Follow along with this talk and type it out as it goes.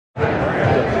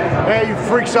Hey, you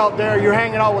freaks out there, you're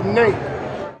hanging out with Nate.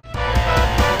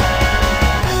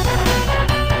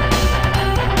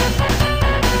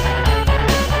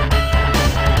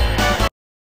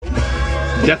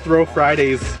 Death Row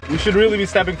Fridays. We should really be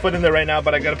stepping foot in there right now,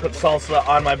 but I gotta put salsa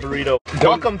on my burrito.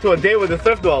 Welcome to a day with the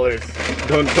Thrift Dwellers.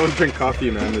 Don't drink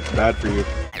coffee, man. It's bad for you.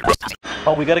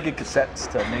 Oh, we gotta get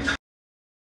cassettes to make.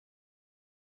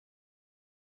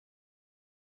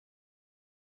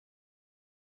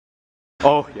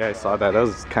 Oh yeah, I saw that. That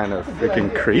was kind of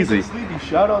freaking crazy.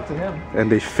 Shout out to him.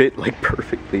 And they fit like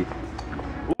perfectly.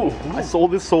 Ooh, I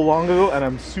sold this so long ago, and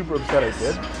I'm super upset I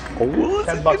did. Oh,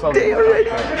 $10 on day already.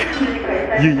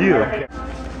 Yeah.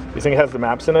 You think it has the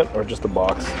maps in it, or just a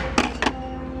box?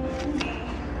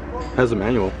 Has a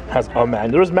manual. Has a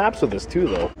manual. There's maps with this too,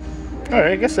 though. All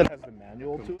right, I guess it has the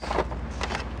manual too.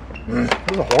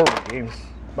 These are horrible games,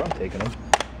 but I'm taking them.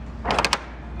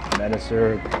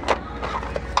 Menacer.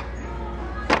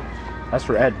 That's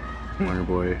for Ed. Wonder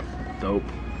Boy. Dope.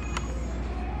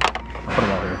 I'll put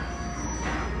them out here.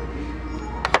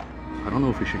 I don't know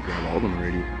if we should grab all of them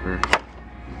already. Or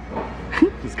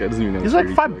this guy doesn't even know. These are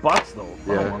like $5 though.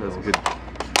 Yeah, that's good.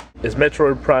 Is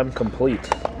Metroid Prime complete?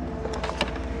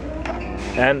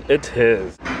 And it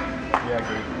is.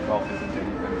 Yeah, golf isn't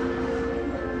anything.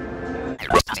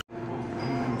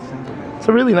 It's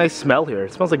a really nice smell here.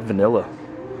 It smells like vanilla.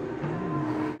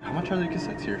 How much are the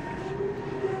cassettes here?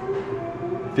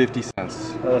 50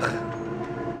 cents. Ugh.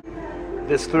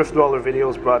 This Thrift Dweller video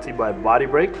is brought to you by Body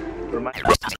Break.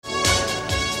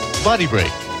 Body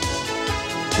Break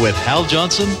with Hal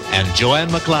Johnson and Joanne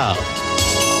McLeod.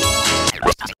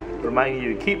 Reminding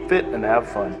you to keep fit and have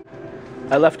fun.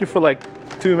 I left you for like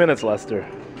 2 minutes, Lester.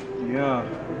 Yeah.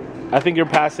 I think you're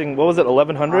passing, what was it,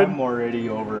 1100? I'm already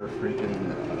over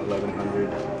freaking 1100.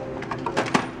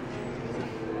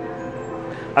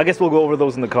 I guess we'll go over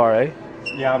those in the car, eh?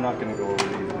 Yeah, I'm not gonna go over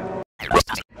these now.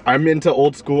 I'm into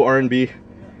old school R&B.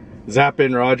 Zapp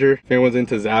and Roger. If anyone's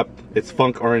into Zapp, it's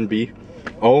funk R&B.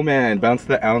 Oh man, Bounce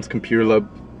the Ounce, Computer Love,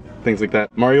 things like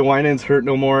that. Mario Winans, Hurt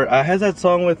No More. Has that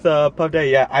song with Puff Daddy?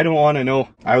 Yeah, I Don't Wanna Know.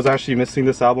 I was actually missing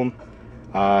this album.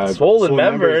 Swollen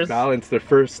Members. Balance, their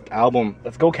first album.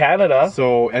 Let's go Canada.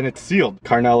 So, and it's sealed.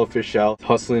 Carnal Official,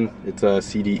 Hustlin', it's a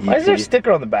CD EP. Why is there a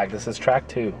sticker on the back that says track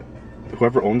 2?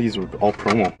 Whoever owned these were all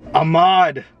promo.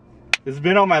 Ahmad! It's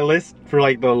been on my list for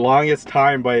like the longest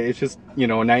time, but it's just, you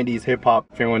know, 90s hip hop.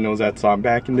 If anyone knows that song,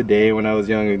 back in the day when I was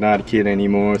young, not a kid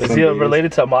anymore. Is he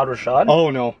related to Ahmad Rashad? Oh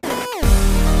no.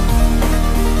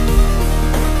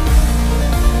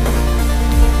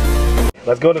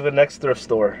 Let's go to the next thrift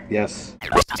store. Yes.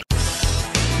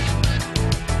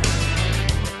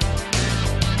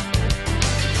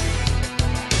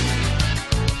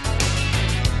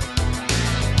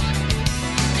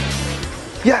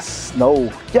 Yes!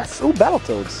 No. Yes! Oh,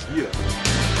 Battletoads. Yeah.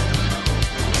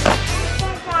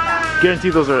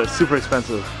 Guarantee those are super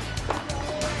expensive.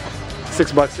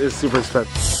 $6 is super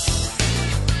expensive.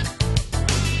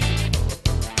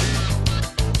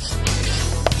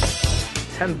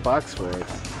 $10 for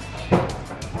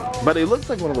it. But it looks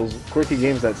like one of those quirky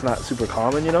games that's not super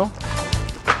common, you know?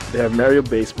 They have Mario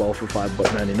Baseball for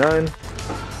 $5.99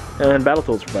 and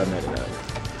Battletoads for $5.99.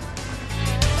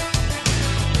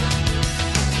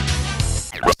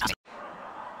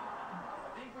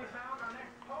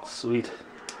 Sweet.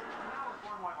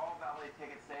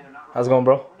 How's it going,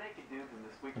 bro?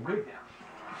 I'm good.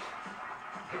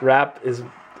 Rap is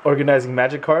organizing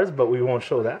magic cards, but we won't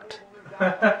show that.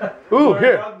 Ooh,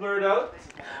 here.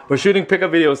 We're shooting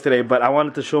pickup videos today, but I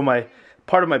wanted to show my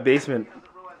part of my basement.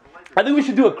 I think we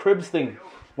should do a cribs thing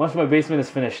once my basement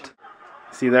is finished.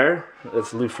 See there?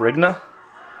 It's Lou Ferrigno.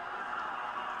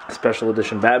 Special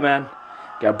edition Batman.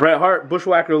 Got Bret Hart,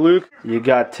 Bushwhacker Luke. You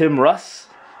got Tim Russ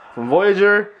from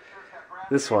Voyager.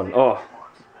 This one, oh,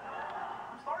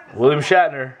 William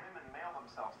Shatner.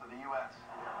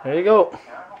 There you go.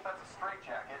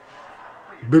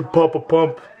 Big Papa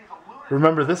Pump.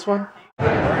 Remember this one?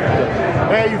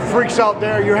 Hey, you freaks out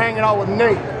there, you're hanging out with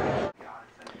Nate.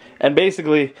 And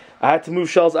basically, I had to move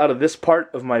shelves out of this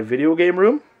part of my video game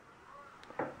room.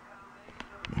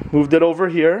 Moved it over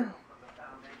here.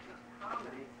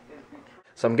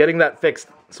 So I'm getting that fixed,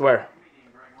 I swear.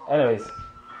 Anyways.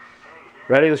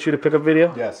 Ready? Let's shoot a pickup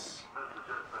video? Yes.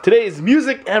 Today is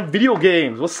music and video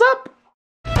games. What's up?